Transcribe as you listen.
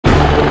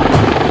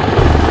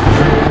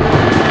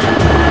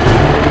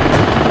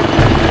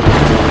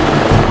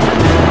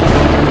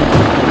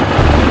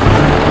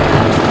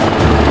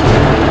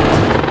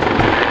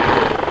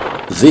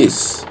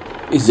This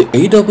is the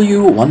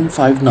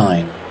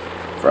AW159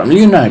 from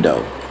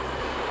Leonardo,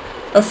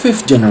 a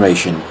 5th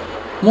generation,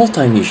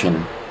 multi-mission,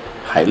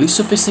 highly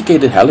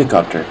sophisticated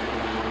helicopter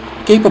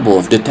capable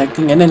of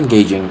detecting and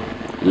engaging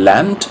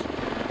land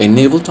and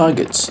naval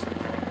targets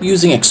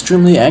using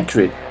extremely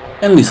accurate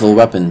and lethal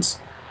weapons.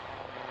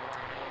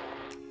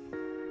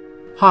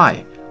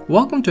 Hi,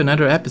 welcome to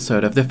another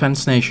episode of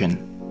Defense Nation.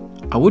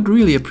 I would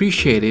really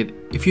appreciate it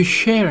if you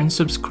share and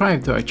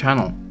subscribe to our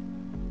channel.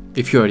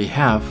 If you already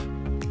have,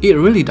 it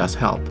really does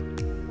help.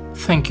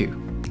 Thank you.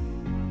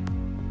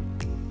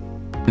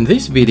 In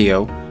this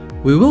video,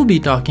 we will be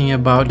talking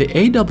about the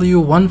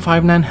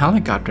AW159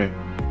 helicopter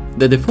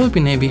that the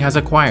Philippine Navy has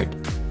acquired.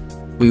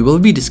 We will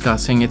be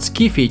discussing its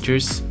key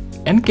features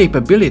and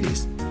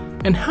capabilities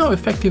and how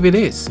effective it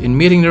is in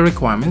meeting the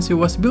requirements it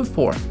was built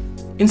for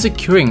in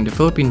securing the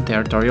Philippine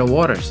territorial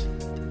waters.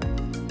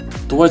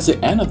 Towards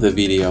the end of the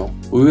video,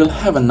 we will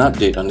have an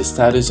update on the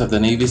status of the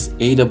Navy's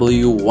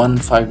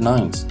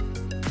AW159s.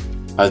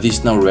 Are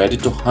these now ready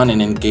to hunt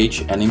and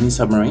engage enemy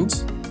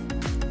submarines?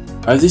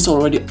 Are these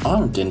already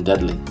armed and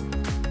deadly?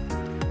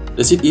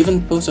 Does it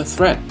even pose a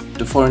threat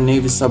to foreign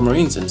Navy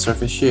submarines and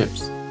surface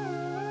ships?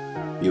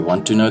 You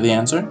want to know the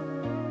answer?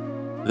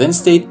 Then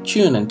stay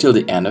tuned until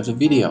the end of the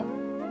video.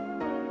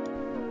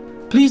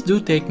 Please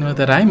do take note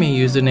that I may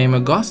use the name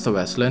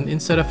AgustaWestland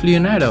instead of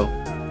Leonardo,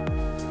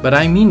 but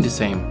I mean the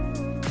same.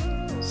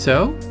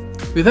 So,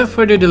 without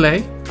further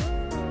delay,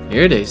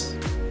 here it is.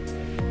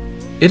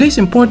 It is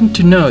important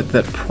to note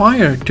that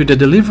prior to the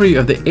delivery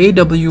of the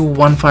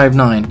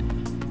AW159,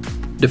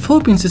 the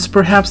Philippines is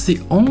perhaps the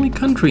only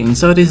country in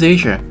Southeast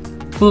Asia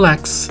who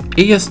lacks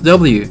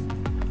ASW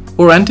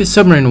or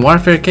anti-submarine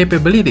warfare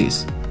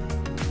capabilities.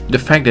 The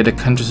fact that the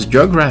country's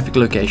geographic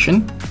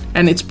location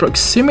and its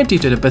proximity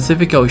to the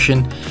Pacific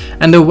Ocean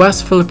and the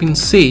West Philippine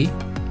Sea,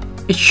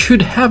 it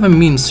should have a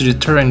means to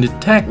deter and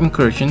detect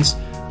incursions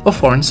of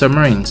foreign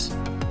submarines.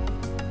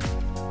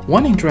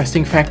 One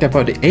interesting fact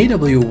about the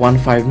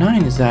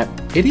AW159 is that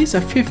it is a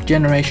 5th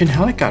generation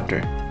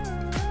helicopter.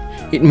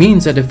 It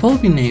means that the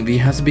Philippine Navy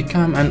has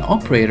become an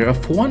operator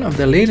of one of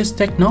the latest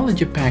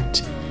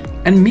technology-packed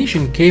and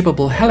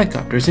mission-capable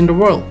helicopters in the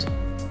world.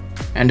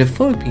 And the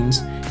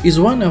Philippines is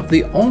one of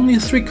the only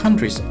 3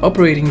 countries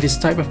operating this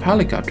type of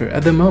helicopter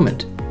at the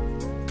moment.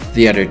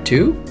 The other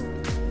 2?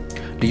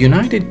 The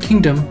United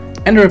Kingdom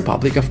and the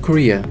Republic of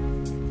Korea.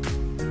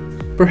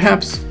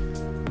 Perhaps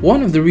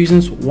one of the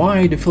reasons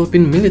why the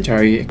Philippine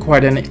military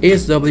acquired an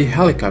ASW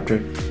helicopter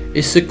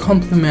is to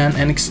complement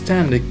and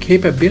extend the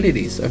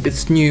capabilities of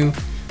its new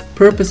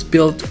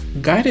purpose-built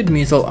guided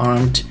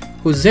missile-armed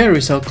Jose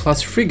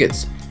Rizal-class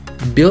frigates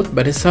built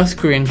by the South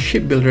Korean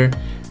shipbuilder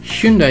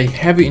Hyundai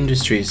Heavy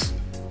Industries,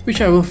 which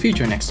I will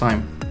feature next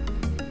time.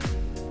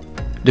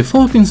 The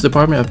Philippines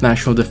Department of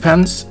National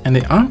Defense and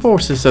the Armed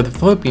Forces of the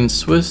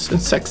Philippines was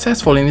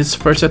successful in its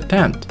first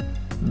attempt,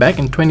 back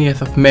in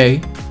 20th of May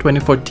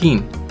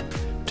 2014,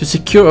 to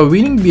secure a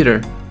winning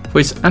bidder for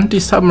its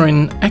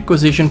anti-submarine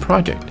acquisition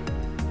project.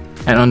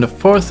 And on the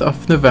 4th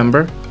of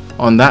November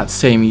on that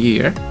same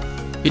year,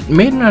 it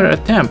made another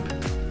attempt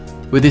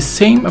with the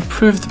same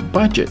approved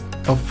budget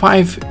of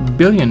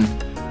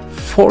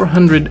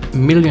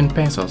 5,400,000,000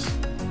 pesos.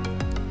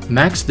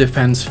 Max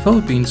Defense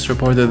Philippines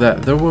reported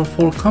that there were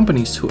 4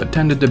 companies who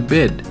attended the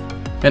bid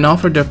and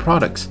offered their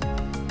products: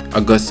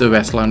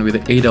 AgustaWestland with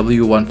the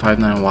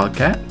AW159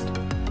 Wildcat,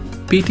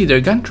 PT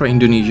Dirgantara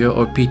Indonesia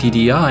or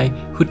PTDI,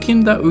 who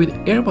teamed up with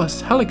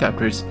Airbus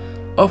Helicopters,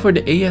 offered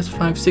the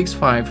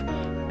AS565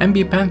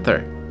 MB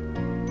Panther,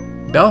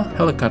 Bell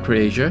Helicopter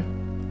Asia,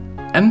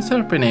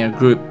 Entrepreneur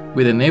Group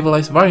with a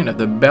navalized variant of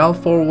the Bell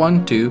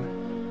 412,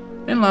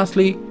 and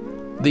lastly,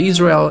 the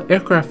Israel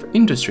Aircraft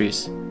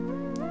Industries,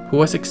 who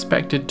was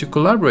expected to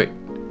collaborate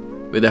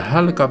with a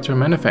helicopter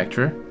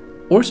manufacturer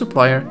or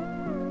supplier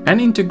and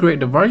integrate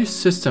the various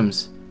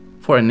systems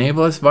for a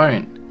navalized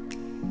variant.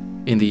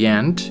 In the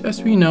end,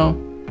 as we know,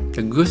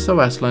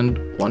 AgustaWestland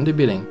won the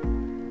bidding.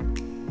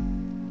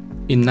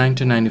 In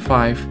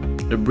 1995,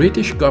 the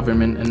British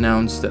government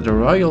announced that the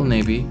Royal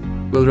Navy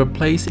will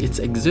replace its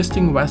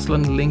existing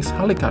Westland Lynx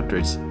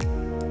helicopters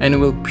and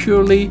will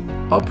purely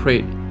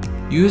operate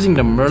using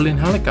the Merlin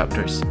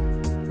helicopters,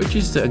 which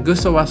is the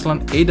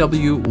AgustaWestland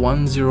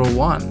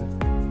AW101.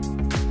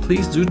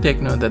 Please do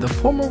take note that the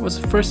former was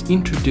first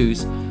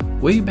introduced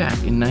way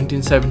back in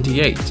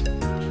 1978,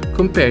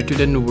 compared to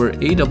the newer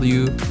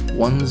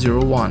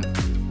AW101.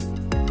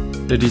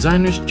 The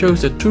designers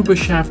chose a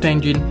turboshaft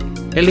engine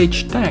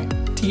LH-TAC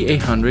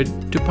T800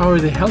 to power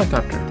the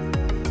helicopter.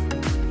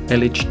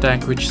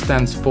 LH-TAC, which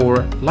stands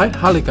for Light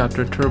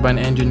Helicopter Turbine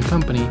Engine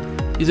Company,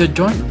 is a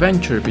joint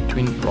venture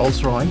between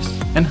Rolls-Royce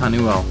and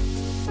Honeywell.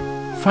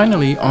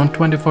 Finally, on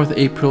 24th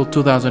April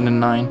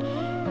 2009,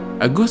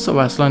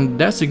 AgustaWestland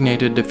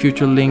designated the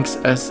future Lynx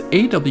as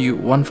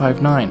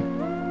AW159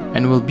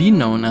 and will be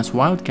known as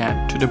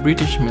Wildcat to the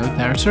British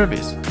military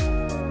service.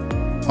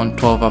 On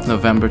 12th of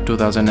November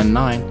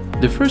 2009,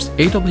 the first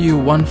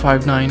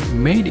AW159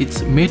 made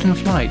its maiden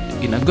flight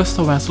in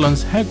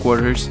AgustaWestland's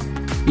headquarters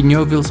in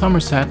Yeovil,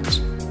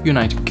 Somerset,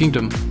 United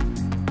Kingdom.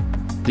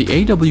 The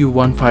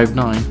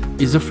AW159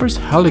 is the first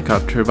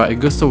helicopter by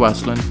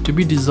AgustaWestland to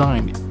be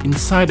designed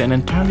inside an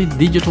entirely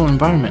digital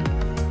environment.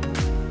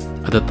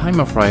 At the time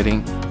of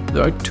writing,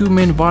 there are two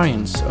main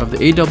variants of the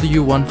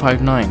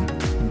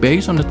AW159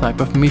 based on the type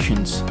of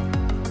missions.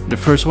 The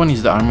first one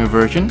is the Army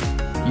version,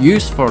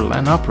 used for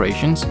land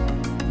operations,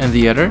 and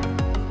the other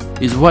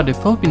is what the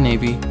Philippine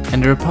Navy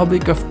and the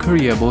Republic of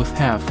Korea both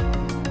have,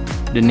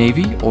 the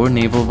Navy or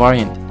Naval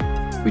variant,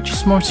 which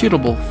is more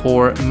suitable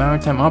for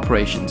maritime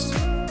operations.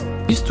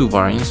 These two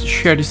variants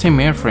share the same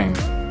airframe,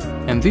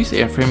 and this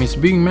airframe is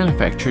being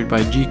manufactured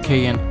by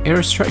GKN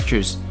Air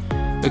Structures,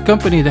 a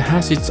company that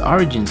has its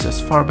origins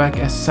as far back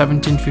as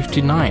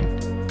 1759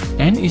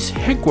 and is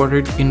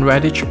headquartered in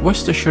Redditch,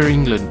 Worcestershire,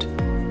 England.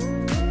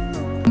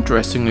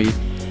 Interestingly,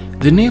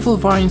 the naval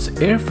variant's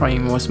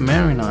airframe was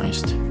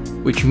marinized,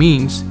 which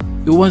means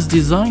it was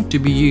designed to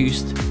be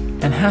used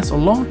and has a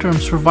long-term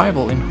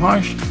survival in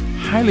harsh,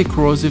 highly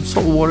corrosive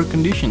saltwater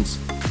conditions,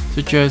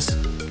 such as,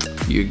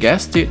 you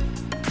guessed it,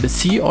 the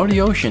sea or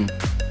the ocean.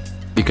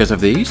 Because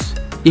of this,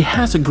 it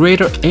has a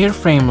greater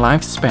airframe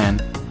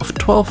lifespan of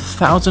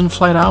 12,000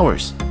 flight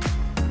hours.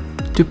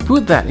 To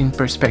put that in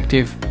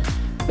perspective,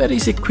 that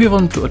is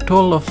equivalent to a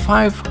total of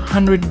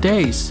 500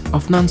 days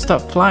of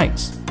non-stop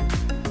flights,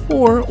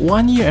 or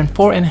 1 year and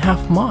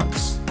 4.5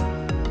 months.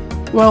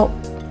 Well,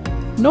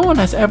 no one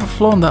has ever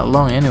flown that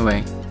long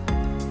anyway.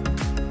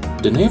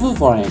 The naval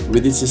variant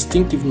with its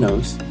distinctive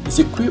nose is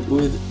equipped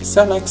with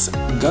Selex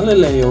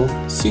Galileo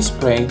Sea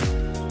Spray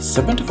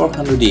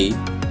 7400E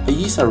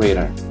AESA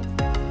radar.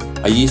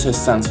 AESA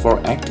stands for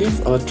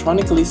Active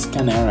Electronically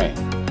Scan Array.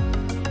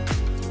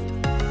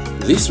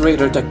 This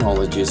radar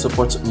technology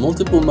supports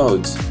multiple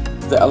modes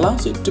that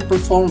allows it to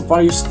perform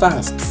various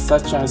tasks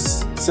such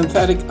as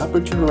synthetic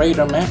aperture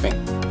radar mapping,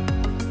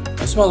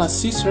 as well as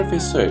sea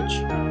surface search.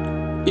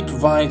 It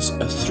provides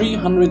a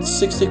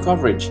 360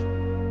 coverage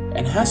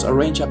and has a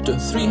range up to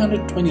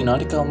 320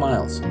 nautical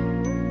miles.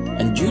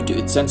 And due to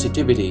its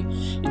sensitivity,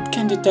 it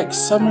can detect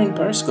submarine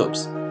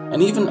periscopes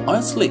and even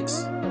oil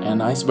slicks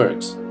and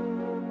icebergs.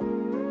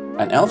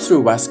 An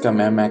L3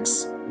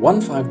 MEMX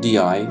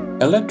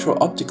 15DI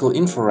electro-optical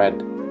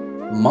infrared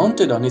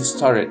mounted on its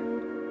turret,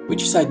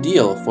 which is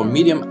ideal for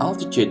medium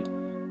altitude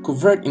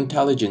covert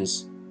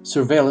intelligence,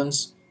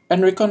 surveillance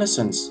and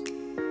reconnaissance,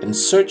 and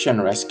search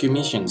and rescue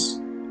missions.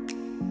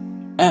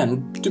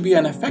 And to be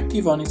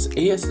effective on its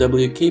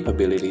ASW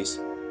capabilities,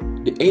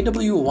 the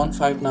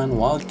AW159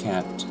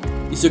 Wildcat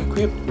is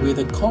equipped with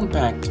a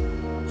compact,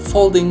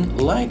 folding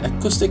light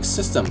acoustic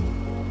system,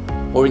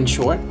 or in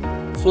short,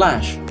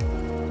 FLASH.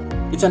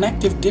 It's an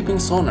active dipping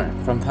sonar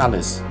from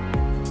Thales.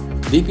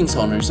 Dipping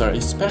sonars are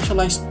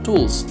specialized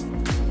tools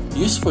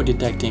used for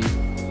detecting,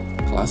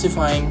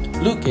 classifying,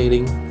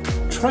 locating,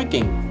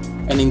 tracking,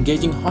 and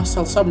engaging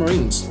hostile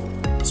submarines,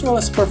 as well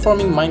as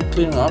performing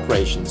mine-clearing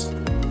operations.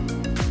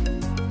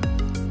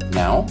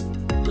 Now,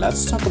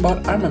 let's talk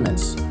about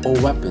armaments or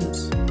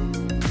weapons.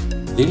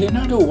 The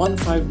Leonardo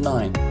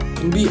 159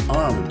 can be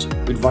armed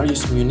with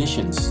various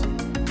munitions.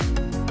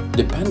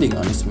 Depending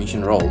on its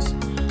mission roles,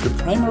 the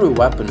primary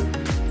weapon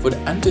for the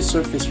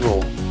anti-surface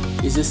role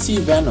is the Sea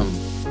Venom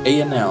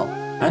ANL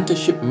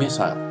anti-ship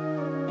missile.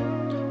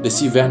 The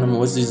Sea Venom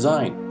was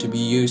designed to be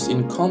used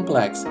in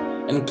complex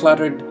and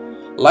cluttered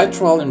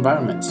littoral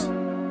environments.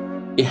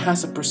 It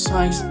has a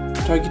precise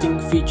targeting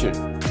feature.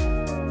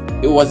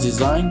 It was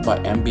designed by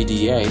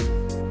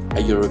MBDA,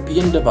 a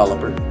European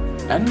developer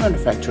and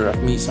manufacturer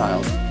of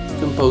missiles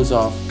composed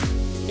of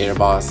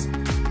Airbus,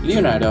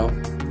 Leonardo,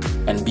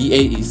 and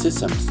BAE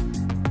Systems.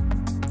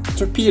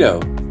 Torpedo.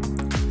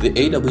 The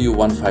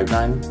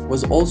AW159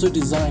 was also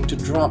designed to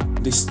drop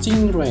the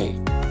Stingray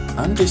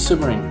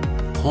anti-submarine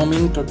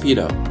homing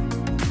torpedo.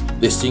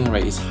 The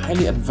Stingray is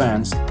highly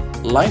advanced,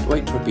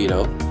 lightweight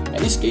torpedo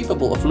and is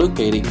capable of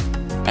locating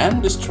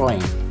and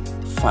destroying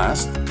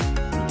fast,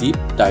 deep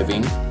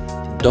diving,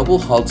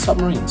 double-hulled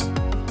submarines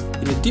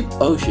in the deep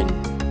ocean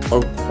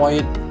or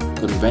quiet,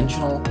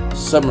 conventional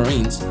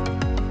submarines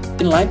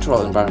in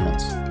littoral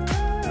environments.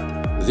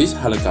 This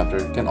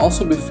helicopter can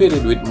also be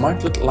fitted with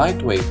Martlet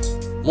lightweight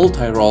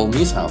multi-role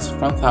missiles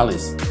from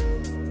Thales.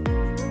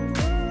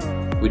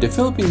 With the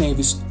Philippine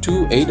Navy's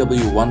two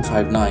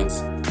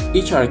AW159s,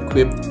 each are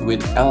equipped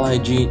with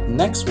LIG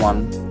Next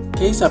 1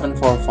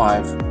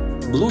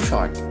 K745 Blue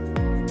Shark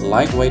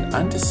lightweight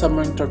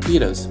anti-submarine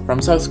torpedoes from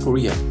South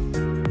Korea.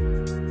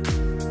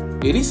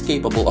 It is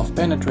capable of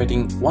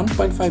penetrating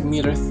 1.5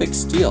 meter thick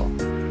steel.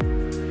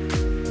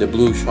 The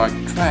Blue Shark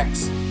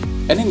tracks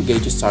and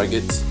engages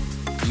targets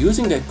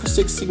using the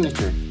acoustic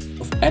signature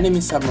of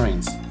enemy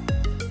submarines.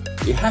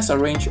 It has a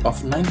range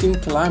of 19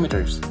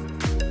 kilometers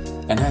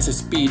and has a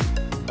speed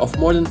of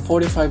more than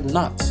 45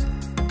 knots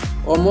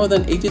or more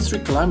than 83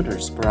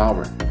 kilometers per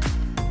hour.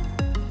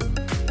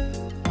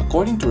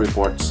 According to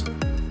reports,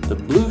 the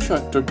Blue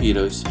Shark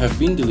torpedoes have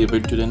been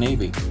delivered to the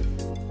Navy,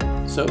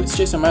 so it's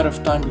just a matter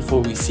of time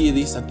before we see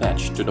these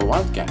attached to the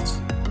Wildcats.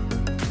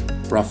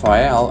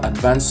 Rafael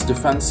Advanced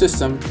Defense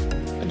System,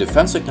 a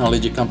defense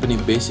technology company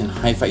based in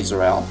Haifa,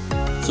 Israel,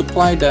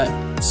 supplied the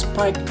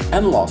Spike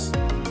and Loss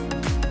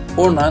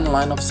or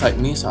non-line-of-sight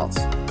missiles,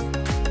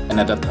 and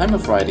at the time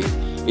of writing,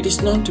 it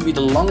is known to be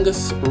the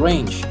longest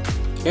range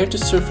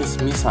air-to-surface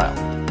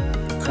missile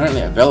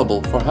currently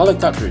available for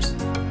helicopters,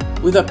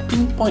 with a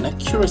pinpoint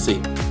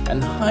accuracy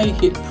and high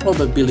hit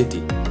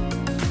probability.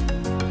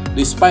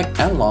 The spike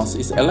and loss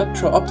is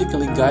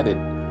electro-optically guided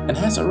and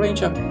has a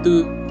range up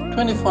to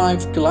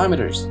 25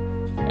 kilometers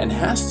and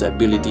has the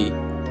ability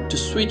to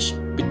switch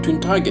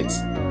between targets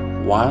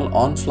while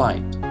on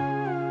flight.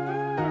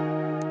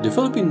 The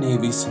Philippine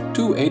Navy's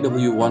two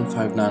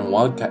AW159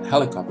 Wildcat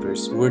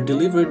helicopters were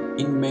delivered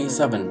in May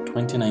 7,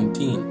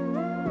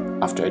 2019,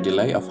 after a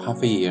delay of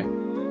half a year,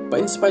 but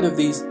in spite of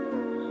these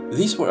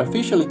were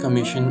officially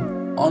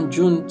commissioned on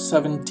June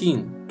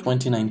 17,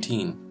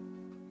 2019.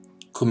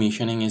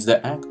 Commissioning is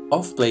the act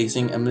of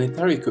placing a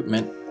military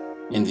equipment,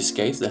 in this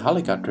case the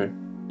helicopter,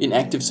 in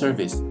active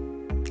service.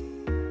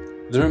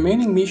 The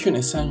remaining mission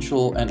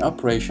essential and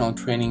operational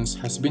trainings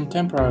has been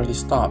temporarily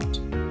stopped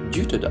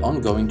due to the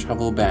ongoing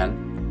travel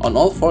ban on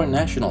all foreign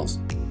nationals,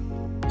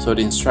 so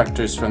the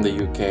instructors from the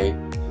UK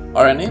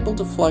are unable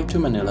to fly to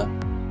Manila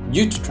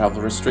due to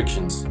travel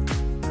restrictions.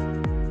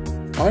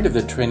 Part of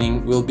the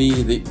training will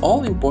be the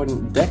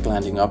all-important deck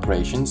landing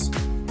operations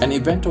and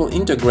eventual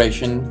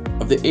integration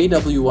of the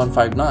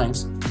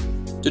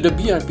AW159s to the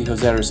BRP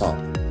Jose Rizal,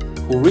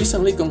 who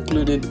recently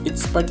concluded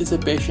its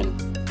participation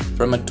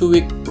from a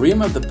 2-week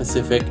Rim of the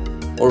Pacific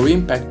or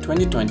RIMPAC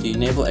 2020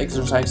 naval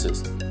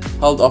exercises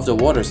held off the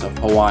waters of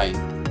Hawaii.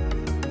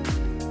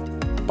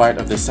 Part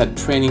of the said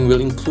training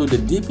will include the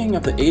deeping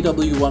of the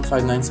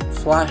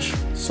AW159's flash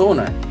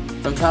sonar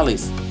from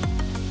Thales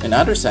and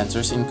other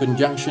sensors in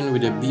conjunction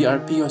with the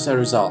BRP Jose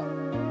Rizal.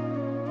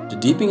 The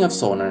deeping of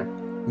sonar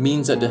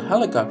means that the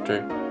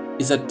helicopter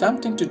is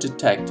attempting to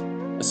detect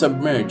a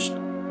submerged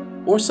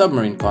or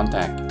submarine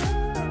contact.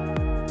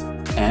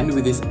 And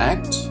with this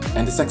act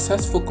and the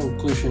successful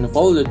conclusion of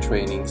all the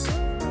trainings,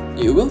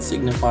 it will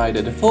signify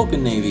that the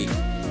Philippine Navy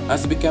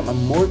has become a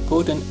more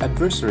potent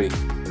adversary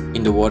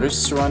in the waters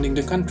surrounding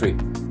the country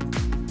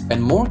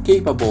and more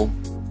capable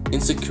in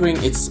securing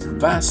its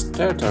vast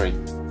territory.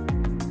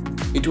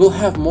 It will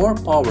have more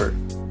power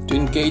to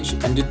engage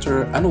and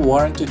deter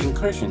unwarranted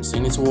incursions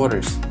in its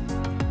waters.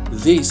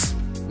 This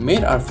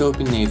made our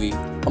Philippine Navy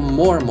a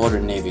more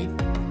modern Navy.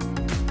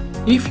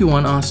 If you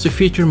want us to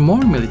feature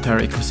more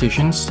military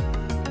acquisitions,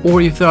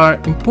 or if there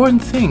are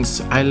important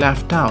things I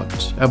left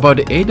out about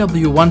the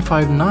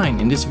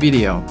AW159 in this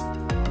video,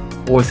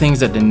 or things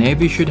that the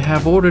Navy should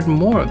have ordered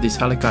more of these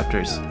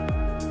helicopters,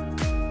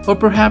 or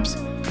perhaps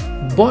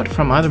bought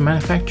from other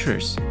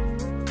manufacturers,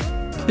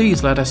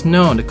 please let us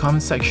know in the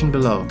comment section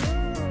below.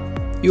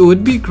 It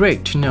would be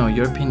great to know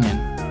your opinion.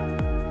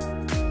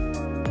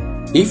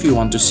 If you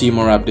want to see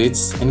more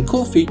updates and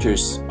cool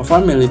features of our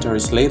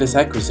military's latest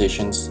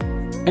acquisitions,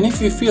 and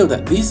if you feel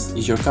that this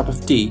is your cup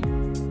of tea,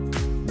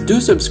 do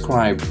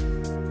subscribe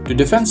to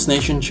Defense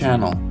Nation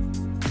channel.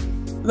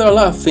 There are a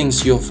lot of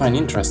things you'll find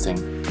interesting.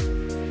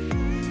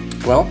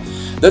 Well,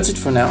 that's it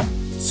for now.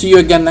 See you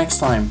again next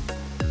time.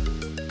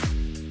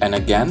 And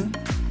again,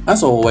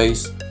 as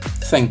always,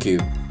 thank you.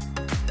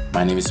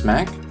 My name is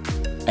Mac,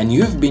 and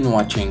you've been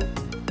watching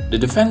the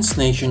Defense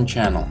Nation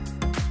channel.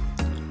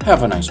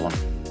 Have a nice one.